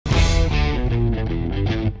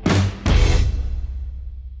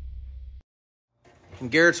And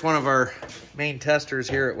Garrett's one of our main testers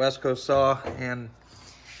here at West Coast Saw, and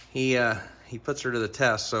he puts her to the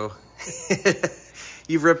test. So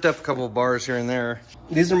you've ripped up a couple of bars here and there.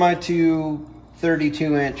 These are my two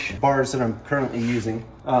 32-inch bars that I'm currently using.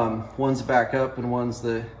 One's back up and one's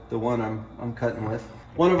the one I'm cutting with.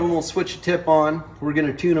 One of them will switch a tip on. We're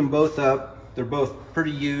gonna tune them both up. They're both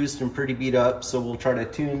pretty used and pretty beat up, so we'll try to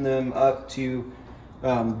tune them up to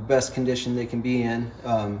best condition they can be in,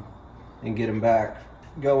 and get them back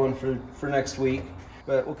going for next week.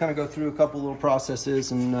 But we'll kind of go through a couple little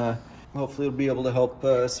processes, and hopefully it'll be able to help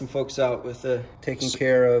some folks out with taking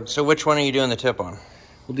care of. So which one are you doing the tip on?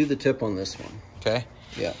 We'll do the tip on this one. Okay.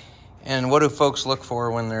 Yeah. And what do folks look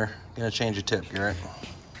for when they're gonna change a tip, Garrett?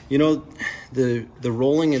 You know, the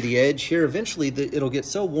rolling of the edge here, eventually it'll get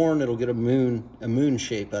so worn it'll get a moon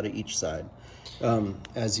shape out of each side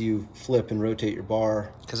as you flip and rotate your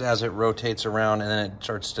bar. Because as it rotates around and then it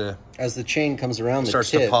starts to... As the chain comes around the tip.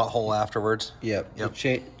 Starts to pothole afterwards. Yep.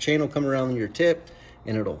 The chain will come around your tip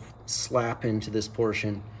and it'll slap into this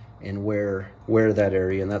portion and wear that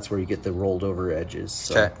area, and that's where you get the rolled over edges.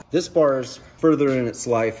 So okay. This bar is further in its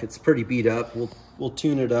life. It's pretty beat up. We'll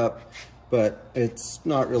tune it up, but it's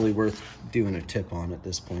not really worth doing a tip on at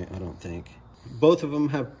this point, I don't think. Both of them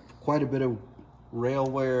have quite a bit of rail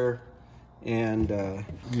wear and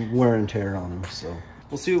wear and tear on them, so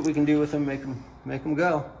we'll see what we can do with them, make them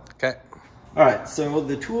go. Okay. All right, so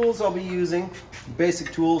the tools I'll be using,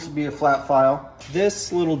 basic tools will be a flat file.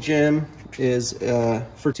 This little gem is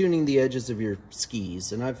for tuning the edges of your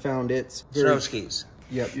skis, and I've found it's snow skis.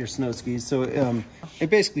 Yep, your snow skis. So it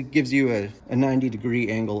basically gives you a 90-degree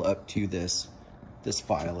angle up to this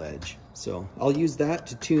file edge. So I'll use that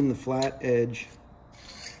to tune the flat edge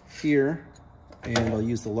here, and I'll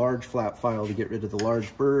use the large flat file to get rid of the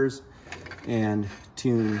large burrs and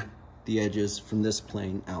tune the edges from this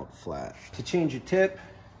plane out flat. To change a tip,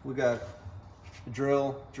 we got a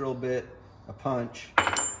drill bit, a punch,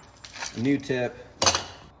 a new tip,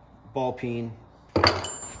 ball peen,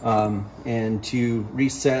 and to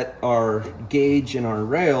reset our gauge and our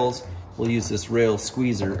rails, we'll use this rail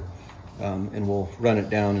squeezer, and we'll run it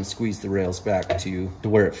down and squeeze the rails back to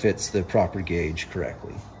where it fits the proper gauge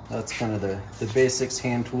correctly. That's kind of the basics,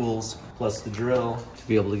 hand tools, plus the drill to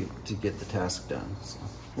be able to get the task done. So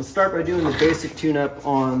we'll start by doing the basic tune-up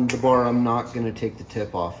on the bar I'm not going to take the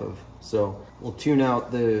tip off of. So we'll tune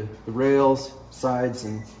out the rails, sides,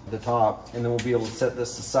 and the top, and then we'll be able to set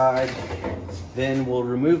this aside. Then we'll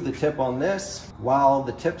remove the tip on this. While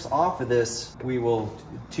the tip's off of this, we will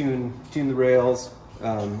tune the rails,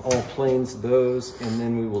 all planes of those, and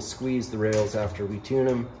then we will squeeze the rails after we tune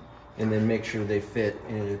them, and then make sure they fit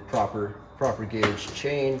in a proper gauge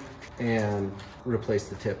chain, and replace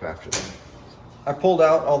the tip after that. I pulled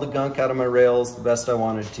out all the gunk out of my rails the best I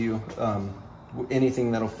wanted to.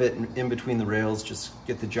 Anything that'll fit in between the rails, just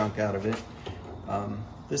get the junk out of it.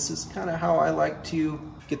 This is kind of how I like to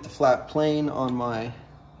get the flat plane on my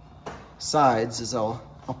sides, is I'll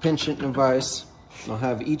pinch it in a vise. I'll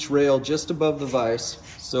have each rail just above the vise,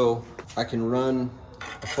 so I can run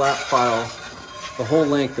a flat file the whole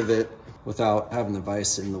length of it without having the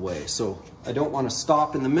vise in the way. So I don't want to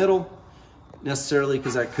stop in the middle necessarily,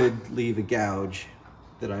 because that could leave a gouge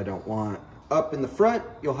that I don't want. Up in the front,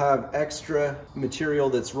 you'll have extra material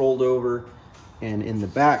that's rolled over, and in the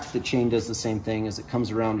back, the chain does the same thing. As it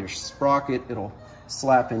comes around your sprocket, it'll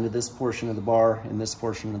slap into this portion of the bar and this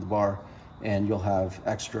portion of the bar, and you'll have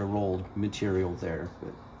extra rolled material there.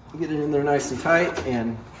 But get it in there nice and tight,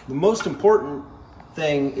 and the most important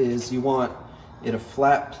thing is you want it a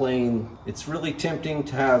flat plane. It's really tempting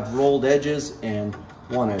to have rolled edges and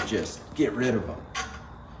want to just get rid of them.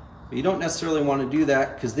 But you don't necessarily want to do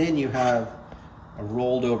that, because then you have a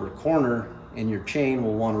rolled over corner and your chain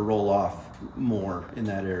will want to roll off more in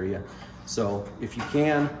that area. So if you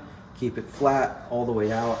can, keep it flat all the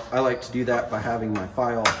way out. I like to do that by having my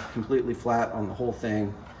file completely flat on the whole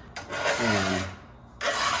thing and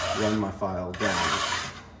run my file down.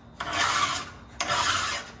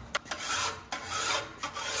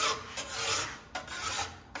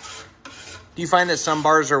 Do you find that some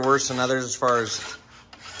bars are worse than others as far as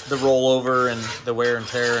the rollover and the wear and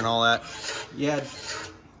tear and all that? Yeah,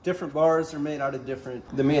 different bars are made out of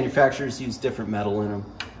the manufacturers use different metal in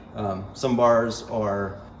them. Some bars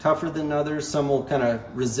are tougher than others. Some will kind of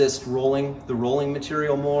resist the rolling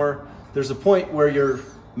material more. There's a point where your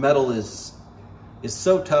metal is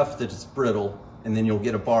so tough that it's brittle, and then you'll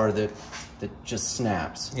get a bar that just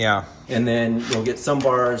snaps. Yeah. And then you'll get some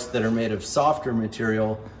bars that are made of softer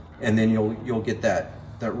material, and then you'll get that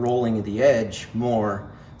rolling of the edge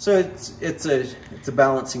more. So it's a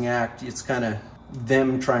balancing act. It's kind of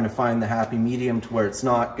them trying to find the happy medium to where it's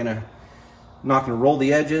not gonna roll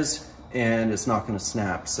the edges and it's not gonna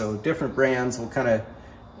snap. So different brands will kind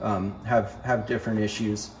of have different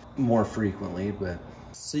issues more frequently. But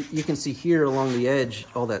so you can see here along the edge,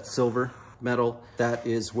 all that silver metal, that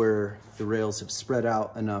is where the rails have spread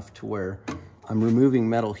out enough to where I'm removing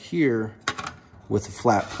metal here with a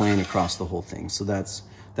flat plane across the whole thing. So that's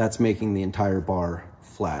making the entire bar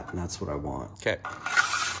flat, and that's what I want. Okay.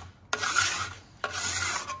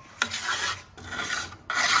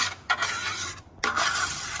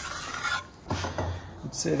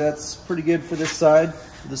 I'd say that's pretty good for this side.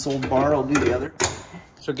 For this old bar, I'll do the other.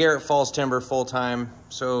 So Garrett falls timber full time.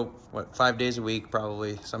 So what, 5 days a week,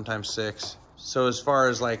 probably, sometimes 6. So as far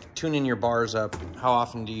as like tuning your bars up, how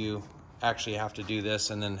often do you actually have to do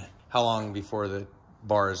this? And then how long before the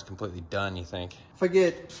bar is completely done, you think? If I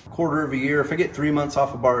get a quarter of a year, if I get 3 months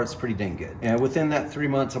off a bar, it's pretty dang good. And within that 3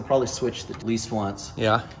 months, I'll probably switch at least once.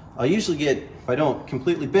 Yeah. I'll usually get, if I don't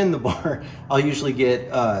completely bend the bar, I'll usually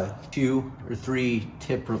get 2 or 3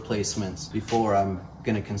 tip replacements before I'm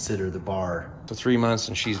gonna consider the bar. So 3 months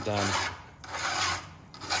and she's done.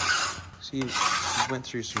 So you went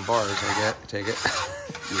through some bars, I take it.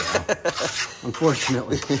 Yeah,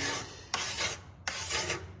 unfortunately.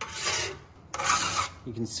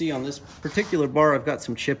 You can see on this particular bar, I've got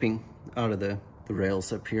some chipping out of the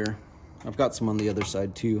rails up here. I've got some on the other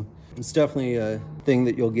side too. It's definitely a thing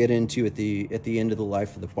that you'll get into at the end of the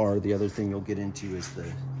life of the bar. The other thing you'll get into is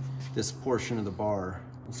this portion of the bar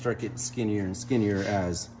will start getting skinnier and skinnier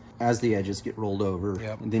as the edges get rolled over.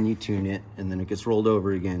 Yep. And then you tune it, and then it gets rolled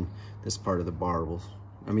over again. This part of the bar will,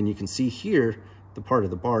 I mean, you can see here, the part of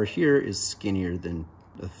the bar here is skinnier than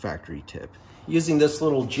the factory tip. Using this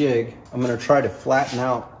little jig, I'm gonna try to flatten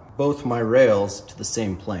out both my rails to the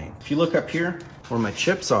same plane. If you look up here where my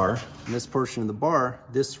chips are, in this portion of the bar,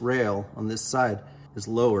 this rail on this side is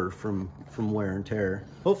lower from wear and tear.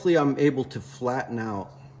 Hopefully I'm able to flatten out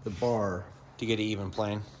the bar To get an even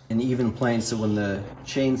plane. an even plane, so when the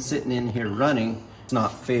chain's sitting in here running, it's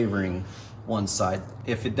not favoring one side.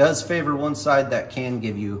 If it does favor one side, that can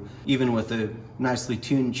give you, even with a nicely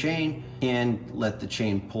tuned chain, can let the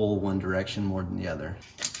chain pull one direction more than the other.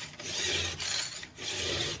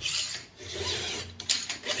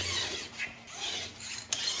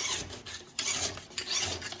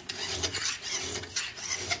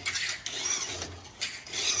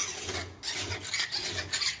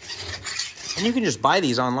 And you can just buy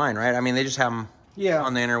these online, right? I mean, they just have them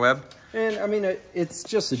on the interweb. And I mean, it's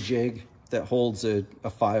just a jig that holds a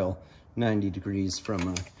file 90 degrees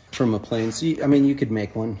from a plane. So I mean, you could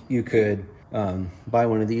make one. You could buy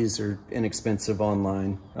one of these, or inexpensive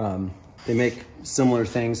online. They make similar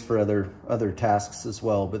things for other tasks as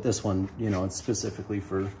well, but this one, you know, it's specifically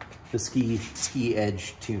for the ski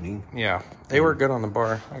edge tuning. Yeah, they work good on the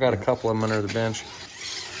bar. I got a couple of them under the bench.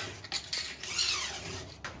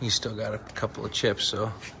 You still got a couple of chips,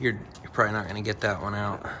 so you're probably not gonna get that one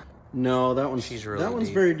out. No, that one's deep.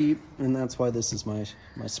 very deep, and that's why this is my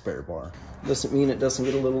spare bar. Doesn't mean it doesn't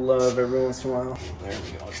get a little love every once in a while. There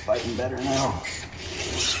we go, it's fighting better now.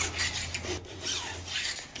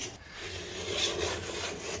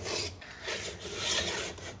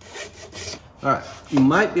 All right, you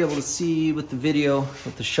might be able to see with the video,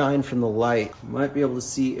 with the shine from the light, you might be able to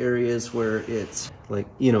see areas where it's like,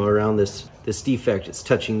 you know, around this defect, it's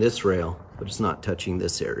touching this rail, but it's not touching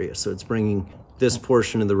this area. So it's bringing this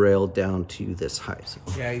portion of the rail down to this height. So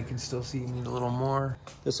Yeah, you can still see you need a little more.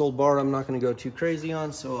 this old bar I'm not gonna go too crazy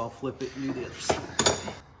on, so I'll flip it and do the other side.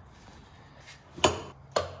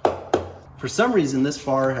 For some reason, this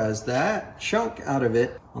bar has that chunk out of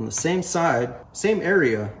it on the same side, same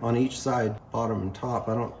area on each side, bottom and top.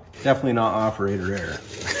 Definitely not operator error.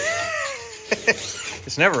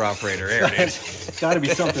 It's never operator error, dude. It's gotta be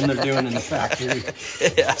something they're doing in the factory.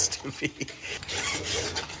 It has to be.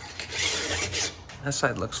 That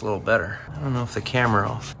side looks a little better. I don't know if the camera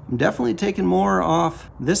off. I'm definitely taking more off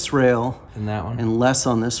this rail than that one. and less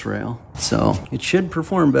on this rail. So it should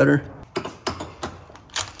perform better.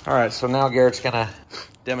 All right, so now Garrett's gonna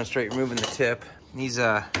demonstrate removing the tip. These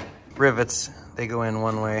rivets, they go in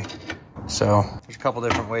one way. So there's a couple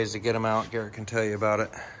different ways to get them out. Garrett can tell you about it.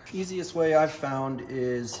 Easiest way I've found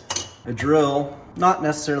is a drill, not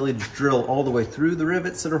necessarily to drill all the way through the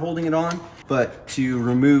rivets that are holding it on, but to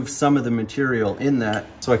remove some of the material in that,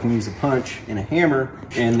 so I can use a punch and a hammer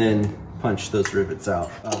and then punch those rivets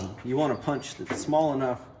out. You want a punch that's small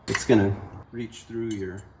enough it's gonna reach through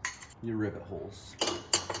your rivet holes.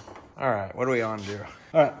 All right, what do we want to do?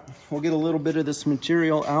 All right, we'll get a little bit of this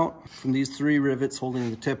material out from these 3 rivets holding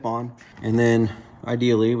the tip on, and then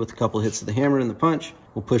ideally, with a couple hits of the hammer and the punch,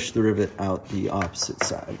 we'll push the rivet out the opposite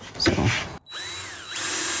side.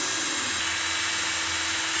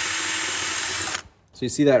 So you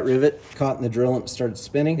see that rivet caught in the drill and it started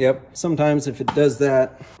spinning? Yep. Sometimes if it does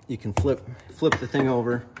that, you can flip the thing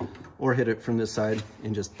over or hit it from this side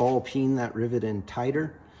and just ball peen that rivet in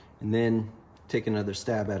tighter and then take another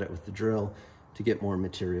stab at it with the drill to get more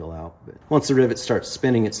material out. But once the rivet starts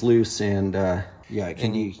spinning, it's loose and yeah, it can.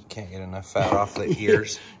 And you can't get enough fat off the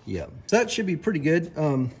ears. Yeah. So that should be pretty good.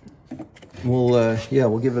 We'll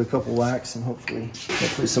give it a couple whacks and hopefully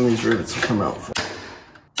some of these rivets will come out.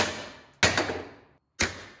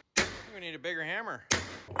 A bigger hammer.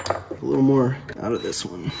 A little more out of this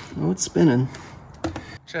one. Oh, it's spinning.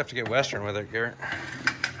 Just have to get Western with it, Garrett.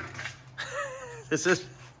 This is.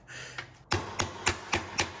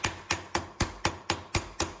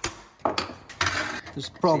 There's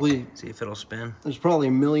probably see if it'll spin. There's probably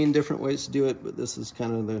a million different ways to do it, but this is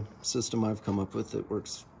kind of the system I've come up with that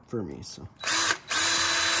works for me. So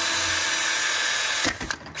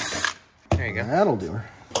there you go. That'll do her.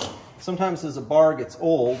 Sometimes as a bar gets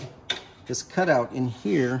old, this cutout in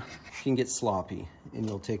here can get sloppy, and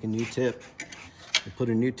you'll take a new tip, you put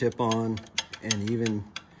a new tip on, and even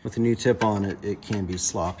with a new tip on it, it can be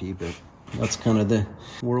sloppy, but that's kind of the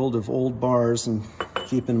world of old bars and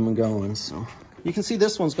keeping them going. So you can see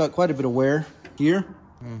this one's got quite a bit of wear here.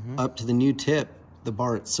 Up to the new tip. The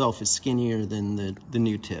bar itself is skinnier than the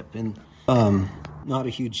new tip, and not a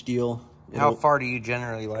huge deal. How far do you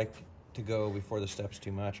generally like to go before the step's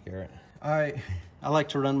too much, Garrett? I like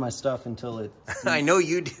to run my stuff until it... I know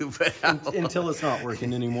you do, but... until it's not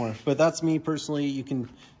working anymore. But that's me personally. You can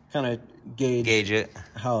kind of gauge it.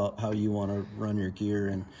 How you want to run your gear.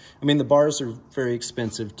 And I mean, the bars are very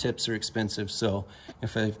expensive. Tips are expensive. So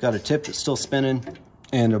if I've got a tip that's still spinning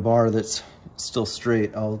and a bar that's still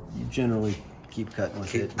straight, I'll generally keep cutting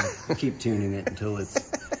with it and keep tuning it until it's...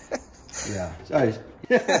 Yeah.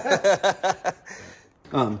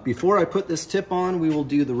 Before I put this tip on, we will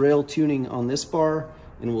do the rail tuning on this bar,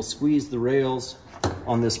 and we'll squeeze the rails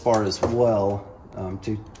on this bar as well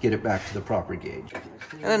to get it back to the proper gauge.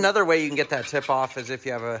 And another way you can get that tip off is if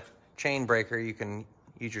you have a chain breaker, you can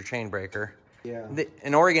use your chain breaker. Yeah.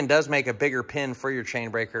 And Oregon does make a bigger pin for your chain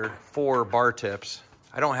breaker for bar tips.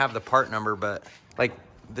 I don't have the part number, but like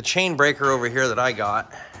the chain breaker over here that I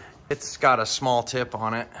got, it's got a small tip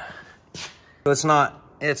on it. So it's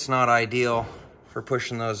not ideal for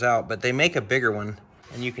pushing those out, but they make a bigger one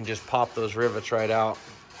and you can just pop those rivets right out.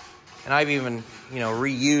 And I've even,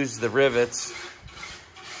 reused the rivets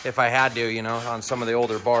if I had to, on some of the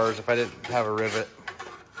older bars if I didn't have a rivet.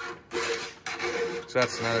 So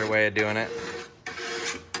that's another way of doing it.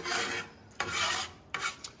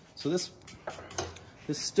 So this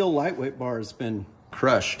still lightweight bar has been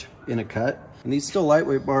crushed in a cut. And these still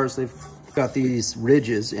lightweight bars, they've got these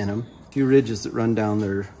ridges in them. Few ridges that run down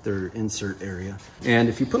their insert area. And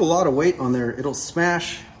if you put a lot of weight on there, it'll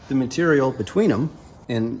smash the material between them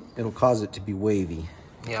and it'll cause it to be wavy.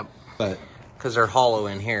 Yep. But because they're hollow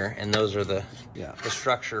in here and those are the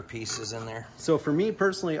structure pieces in there. So for me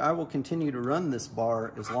personally, I will continue to run this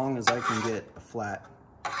bar as long as I can get a flat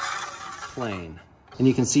plane. And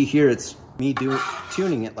you can see here, it's me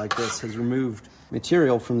tuning it like this has removed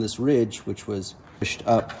material from this ridge, which was pushed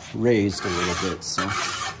up, raised a little bit. So.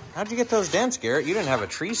 How'd you get those dents, Garrett? You didn't have a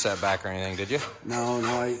tree set back or anything, did you? No,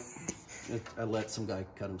 I let some guy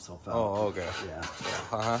cut himself out. Oh, okay. Yeah.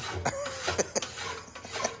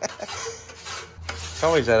 It's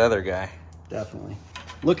always that other guy. Definitely.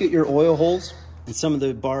 Look at your oil holes and some of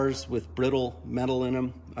the bars with brittle metal in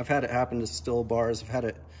them. I've had it happen to Still bars. I've had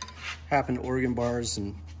it happen to Oregon bars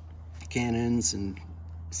and Cannons and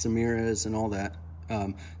Samiras and all that.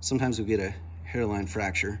 Sometimes we get a hairline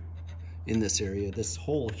fracture in this area. This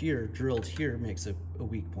hole here, drilled here, makes a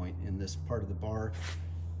weak point in this part of the bar.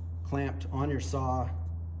 Clamped on your saw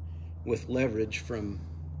with leverage from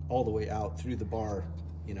all the way out through the bar,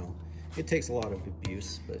 it takes a lot of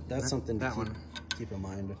abuse, but that's something to keep in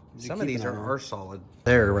mind. Some of these are solid.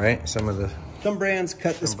 There, right? Some brands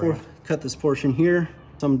cut this portion here,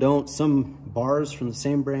 some don't. Some bars from the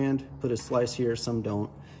same brand put a slice here, some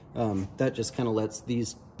don't. That just kind of lets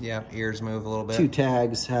these ears move a little bit. Two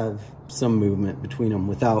tags have some movement between them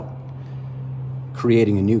without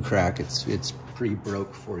creating a new crack. It's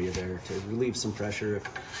pre-broke for you there to relieve some pressure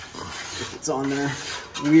if it's on there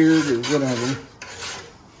weird or whatever.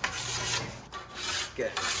 Okay.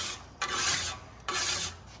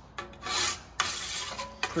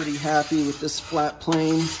 Pretty happy with this flat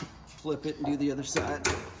plane. Flip it and do the other side.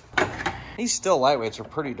 These Still lightweights are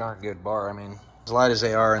pretty darn good bar. I mean, as light as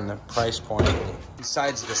they are and the price point,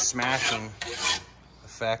 besides the smashing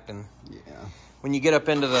effect. And yeah, when you get up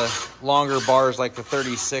into the longer bars, like the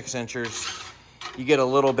 36 inchers, you get a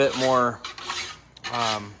little bit more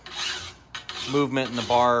movement in the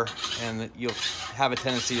bar, and you'll have a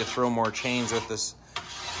tendency to throw more chains with this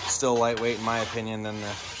still lightweight, in my opinion, than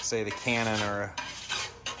say the Canon or a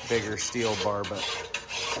bigger steel bar. But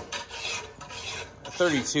a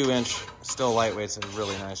 32-inch still lightweight's a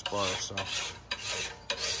really nice bar.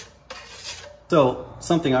 So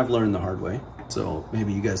something I've learned the hard way, so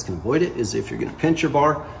maybe you guys can avoid it, is if you're going to pinch your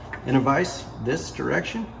bar in a vise this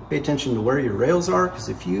direction, pay attention to where your rails are, because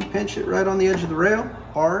if you pinch it right on the edge of the rail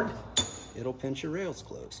hard, it'll pinch your rails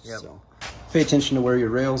closed. Yep. So pay attention to where your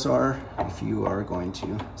rails are if you are going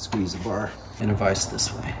to squeeze the bar in a vise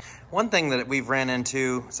this way. One thing that we've ran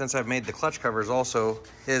into since I've made the clutch covers also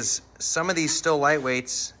is some of these still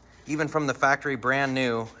lightweights, even from the factory brand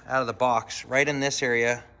new out of the box, right in this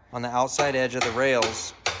area on the outside edge of the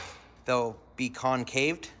rails, they'll be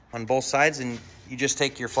concaved on both sides, and you just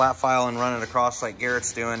take your flat file and run it across like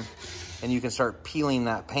Garrett's doing, and you can start peeling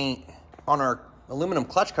that paint. On our aluminum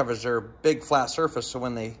clutch covers, they're a big flat surface, so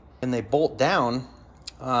when they bolt down,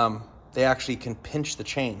 they actually can pinch the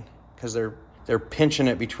chain, because they're pinching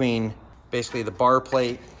it between basically the bar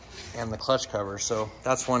plate and the clutch cover. So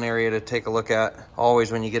that's one area to take a look at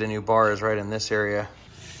always when you get a new bar, is right in this area.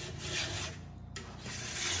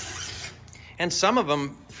 And some of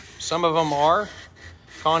them are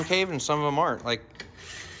concave and some of them aren't. Like,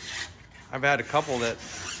 I've had a couple that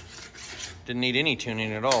didn't need any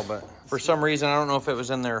tuning at all, but for some reason, I don't know if it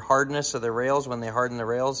was in their hardness of the rails when they harden the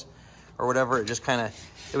rails or whatever, it just kind of,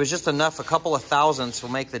 it was just enough, a couple of thousandths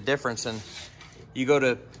will make the difference. And you go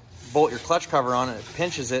to bolt your clutch cover on it, it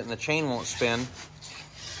pinches it and the chain won't spin.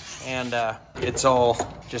 And it's all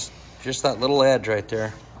just that little edge right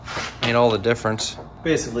there made all the difference.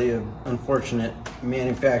 Basically, an unfortunate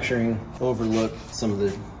manufacturing overlook. Some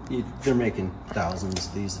of they're making thousands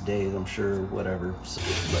of these a day, I'm sure, whatever. So,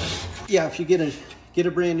 but yeah, if you get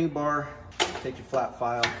a brand new bar, take your flat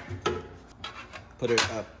file, put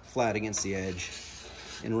it up flat against the edge,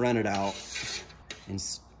 and run it out, and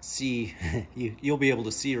see. You'll be able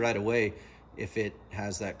to see right away if it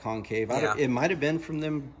has that concave. Yeah. It might have been from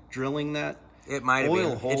them drilling that. It might have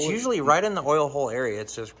been. Hole. It's usually right in the oil hole area.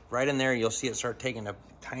 It's just right in there. You'll see it start taking a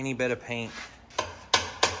tiny bit of paint.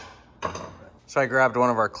 So I grabbed one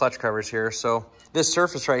of our clutch covers here. So this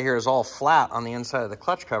surface right here is all flat on the inside of the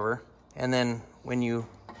clutch cover. And then when you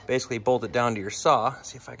basically bolt it down to your saw,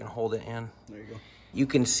 see if I can hold it in. There you go. You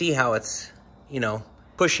can see how it's,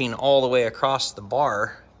 pushing all the way across the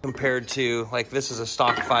bar compared to, like, this is a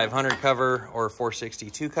stock 500 cover or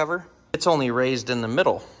 462 cover. It's only raised in the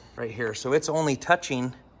middle right here. So it's only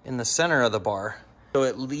touching in the center of the bar. So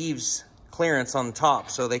it leaves clearance on the top.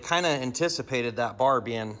 So they kind of anticipated that bar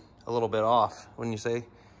being a little bit off, wouldn't you say,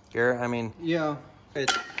 Garrett? I mean, yeah.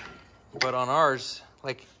 But on ours,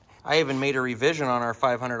 like, I even made a revision on our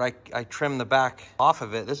 500. I trimmed the back off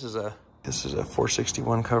of it. This is a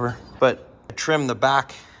 461 cover, but I trimmed the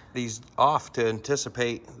back these off to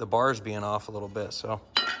anticipate the bars being off a little bit. So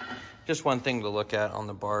just one thing to look at on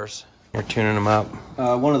the bars. You're tuning them up.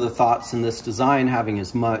 One of the thoughts in this design, having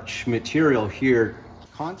as much material here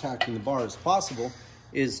contacting the bar as possible,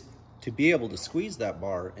 is to be able to squeeze that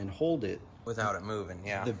bar and hold it without it moving,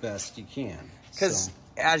 yeah, the best you can. Because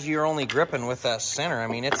as you're only gripping with that center, I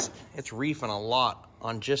mean, it's reefing a lot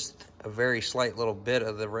on just a very slight little bit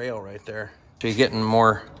of the rail right there. So you're getting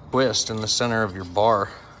more twist in the center of your bar.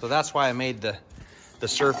 So that's why I made the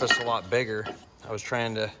surface a lot bigger. I was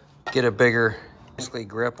trying to get a bigger, basically,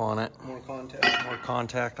 grip on it. More contact. More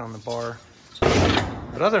contact on the bar.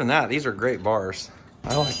 But other than that, these are great bars.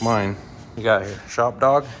 I like mine. You got here, Shop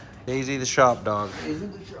Dog. Daisy the Shop Dog. Daisy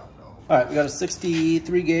the Shop Dog. All right, we got a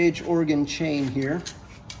 63 gauge Oregon chain here.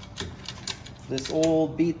 This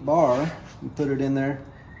old beat bar, you put it in there,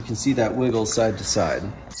 you can see that wiggle side to side.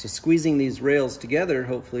 So squeezing these rails together,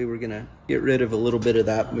 hopefully we're gonna get rid of a little bit of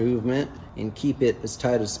that movement and keep it as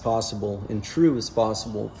tight as possible and true as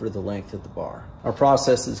possible for the length of the bar. Our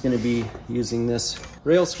process is gonna be using this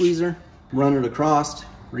rail squeezer, run it across,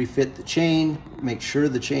 refit the chain, make sure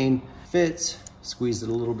the chain fits, squeeze it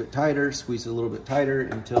a little bit tighter, squeeze it a little bit tighter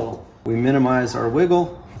until we minimize our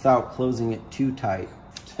wiggle without closing it too tight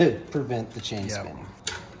to prevent the chain spinning.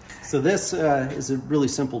 So this is a really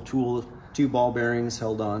simple tool. 2 ball bearings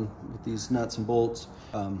held on with these nuts and bolts.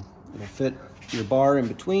 It'll fit your bar in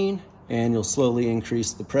between, and you'll slowly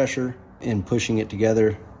increase the pressure in pushing it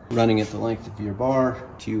together, running it the length of your bar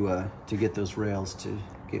to get those rails to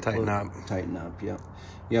get tighten up. Tighten up, yeah.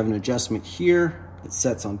 You have an adjustment here. It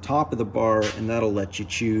sets on top of the bar, and that'll let you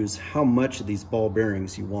choose how much of these ball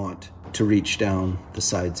bearings you want to reach down the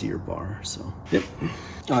sides of your bar. So, yep.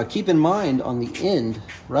 Keep in mind on the end,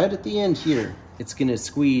 right at the end here, it's gonna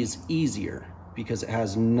squeeze easier because it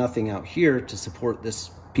has nothing out here to support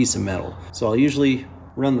this piece of metal. So I'll usually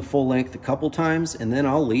run the full length a couple times, and then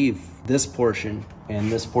I'll leave this portion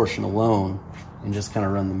and this portion alone and just kind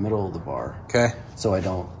of run the middle of the bar. Okay. So I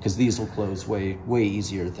don't, because these will close way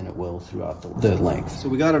easier than it will throughout the length. So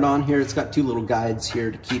we got it on here. It's got two little guides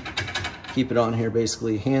here to keep it on here.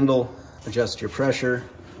 Basically handle, adjust your pressure,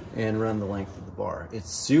 and run the length of the bar. It's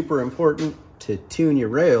super important to tune your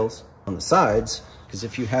rails on the sides, because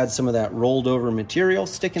if you had some of that rolled over material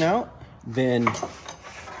sticking out, then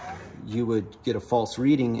you would get a false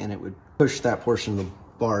reading and it would push that portion of the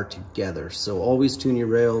bar together. So always tune your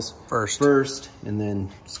rails first and then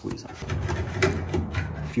squeeze them.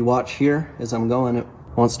 If you watch here as I'm going, it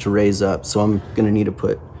wants to raise up, so I'm gonna need to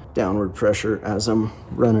put downward pressure as I'm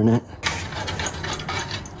running it.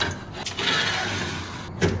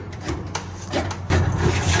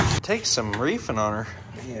 Takes some reefing on her.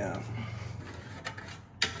 Yeah.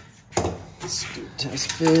 Let's do a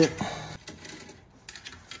test fit.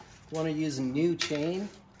 Want to use a new chain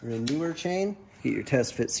or a newer chain, get your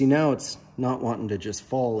test fit. See, now it's not wanting to just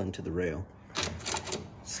fall into the rail.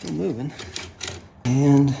 Still moving.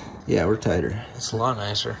 And yeah, we're tighter. It's a lot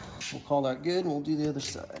nicer. We'll call that good and we'll do the other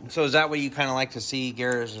side. So is that what you kind of like to see,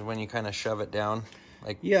 Garrett, is when you kind of shove it down?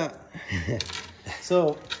 Like, yeah.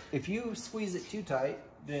 So if you squeeze it too tight,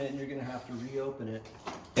 then you're gonna have to reopen it.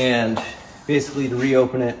 And basically to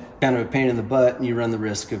reopen it, kind of a pain in the butt, and you run the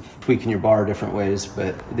risk of tweaking your bar different ways.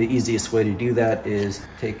 But the easiest way to do that is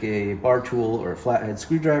take a bar tool or a flathead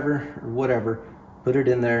screwdriver or whatever, put it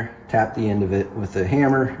in there, tap the end of it with a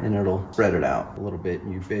hammer, and it'll spread it out a little bit.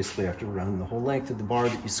 And you basically have to run the whole length of the bar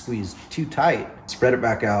that you squeezed too tight, spread it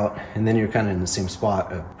back out, and then you're kind of in the same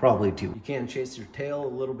spot of probably too. You can chase your tail a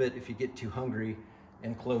little bit if you get too hungry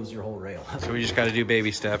and close your whole rail. So we just got to do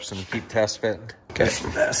baby steps and keep test fitting. Okay. That's the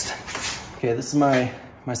best. Okay, this is my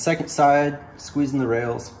second side, squeezing the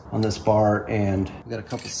rails on this bar, and I've got a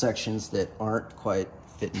couple sections that aren't quite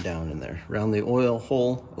fitting down in there. Around the oil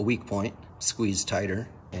hole, a weak point, squeeze tighter,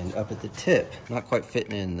 and up at the tip, not quite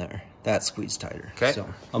fitting in there. That squeeze tighter. Okay.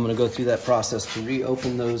 So I'm gonna go through that process to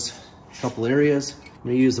reopen those couple areas. I'm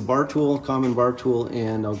gonna use a bar tool, common bar tool,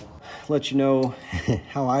 and I'll let you know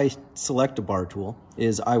how I select a bar tool.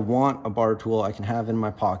 Is I want a bar tool I can have in my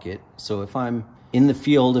pocket. So if I'm in the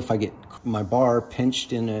field, if I get my bar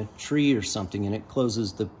pinched in a tree or something and it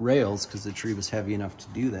closes the rails because the tree was heavy enough to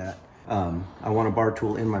do that, I want a bar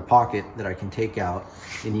tool in my pocket that I can take out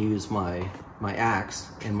and use my axe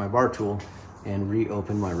and my bar tool and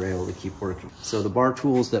reopen my rail to keep working. So the bar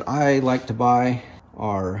tools that I like to buy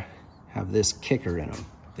have this kicker in them.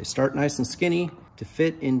 They start nice and skinny to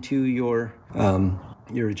fit into your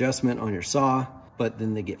adjustment on your saw, but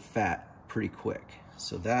then they get fat pretty quick.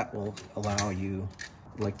 So that will allow you,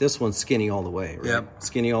 like this one's skinny all the way, right? Yep.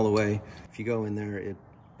 Skinny all the way. If you go in there,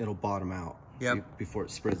 it'll bottom out. Yep. Before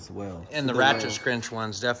it spreads the weld. And the ratchet scrunch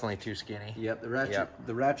one's definitely too skinny. Yep,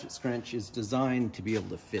 the ratchet scrunch is designed to be able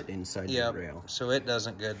to fit inside your rail. So it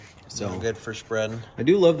doesn't good. Good for spreading. I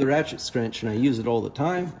do love the ratchet scrunch and I use it all the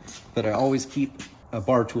time, but I always keep a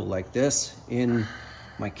bar tool like this in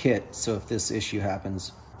my kit, so if this issue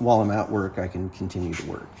happens while I'm at work, I can continue to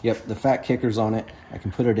work. Yep, the fat kicker's on it. I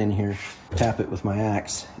can put it in here, tap it with my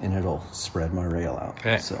axe, and it'll spread my rail out.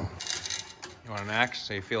 Okay. So, you want an axe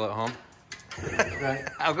so you feel at home? Right.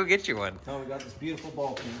 I'll go get you one. Oh, we got this beautiful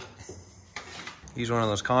ball peen. Use one of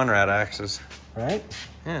those Conrad axes. Right?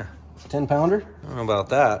 Yeah. 10-pounder? I don't know about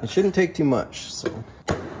that. It shouldn't take too much, so.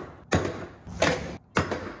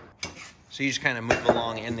 So you just kind of move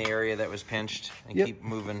along in the area that was pinched and keep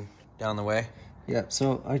moving down the way? Yeah,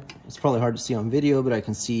 so it's probably hard to see on video, but I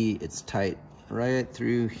can see it's tight right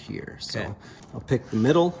through here. So I'll pick the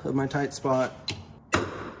middle of my tight spot,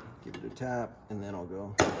 give it a tap, and then I'll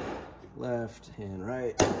go left and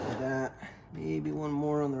right like that. Maybe one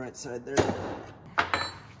more on the right side there.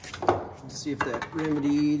 Let's see if that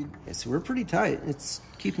remedied. Okay, so we're pretty tight. It's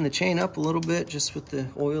keeping the chain up a little bit just with the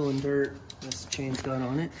oil and dirt this chain's got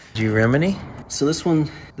on it. Do you remedy? So this one's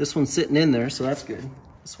sitting in there, so that's good.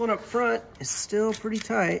 This one up front is still pretty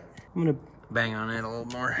tight. I'm gonna bang on it a little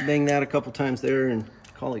more. Bang that a couple times there and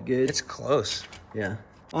call it good. It's close. Yeah.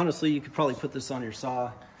 Honestly, you could probably put this on your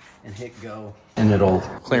saw and hit go, and it'll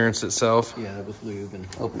clearance itself. Yeah, with lube and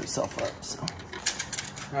open itself up. So,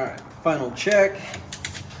 all right, final check,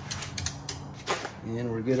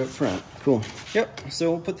 and we're good up front. Cool. Yep.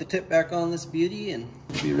 So we'll put the tip back on this beauty and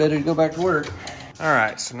be ready to go back to work. All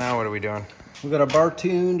right. So now what are we doing? We got our bar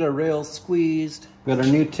tuned, our rails squeezed. We got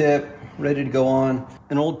our new tip ready to go on.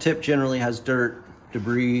 An old tip generally has dirt,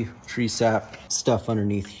 debris, tree sap, stuff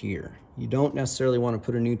underneath here. You don't necessarily want to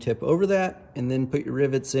put a new tip over that and then put your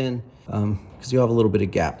rivets in because you have a little bit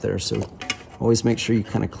of gap there. So always make sure you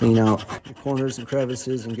kind of clean out the corners and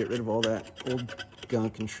crevices and get rid of all that old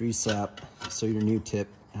gunk and tree sap so your new tip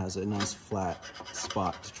has a nice flat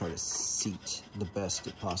spot to try to seat the best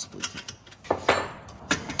it possibly can.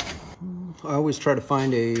 I always try to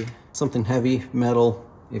find something heavy, metal.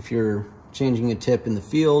 If you're changing a tip in the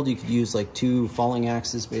field, you could use like 2 falling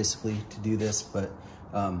axes basically to do this, but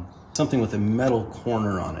something with a metal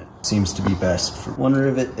corner on it seems to be best. For 1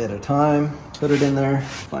 rivet at a time, put it in there,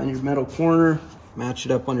 find your metal corner, match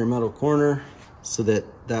it up on your metal corner so that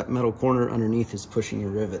that metal corner underneath is pushing your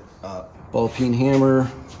rivet up. Ball peen hammer,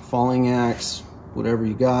 falling axe, whatever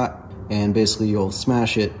you got, and basically you'll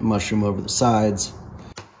smash it, mushroom over the sides.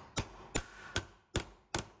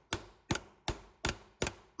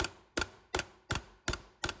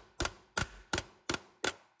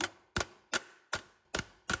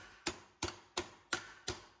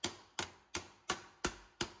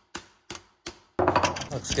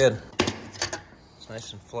 Looks good. It's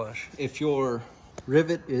nice and flush. If your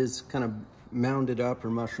rivet is kind of mounded up or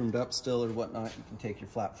mushroomed up still or whatnot, you can take your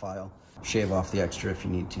flat file, shave off the extra if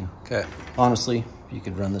you need to. Okay. Honestly, you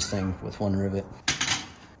could run this thing with 1 rivet.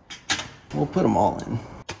 We'll put them all in.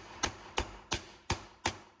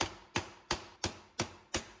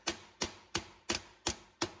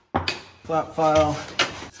 Flat file.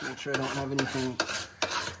 Let's make sure I don't have anything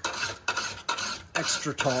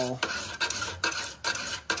extra tall.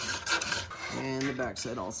 And the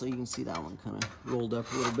backside also, you can see that one kind of rolled up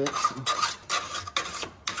a little bit. So.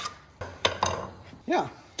 Yeah.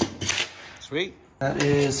 Sweet. That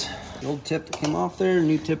is the old tip that came off there,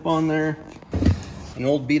 new tip on there, an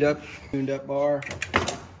old beat up, tuned up bar,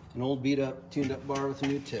 an old beat up, tuned up bar with a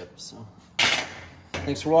new tip. So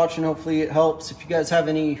thanks for watching. Hopefully it helps. If you guys have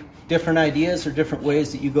any different ideas or different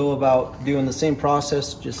ways that you go about doing the same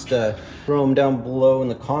process, just throw them down below in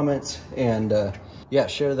the comments and yeah,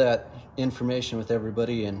 share that information with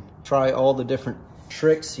everybody and try all the different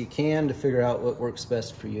tricks you can to figure out what works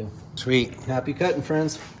best for you. Sweet. Happy cutting,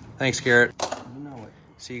 friends. Thanks, Garrett. You know it.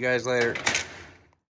 See you guys later.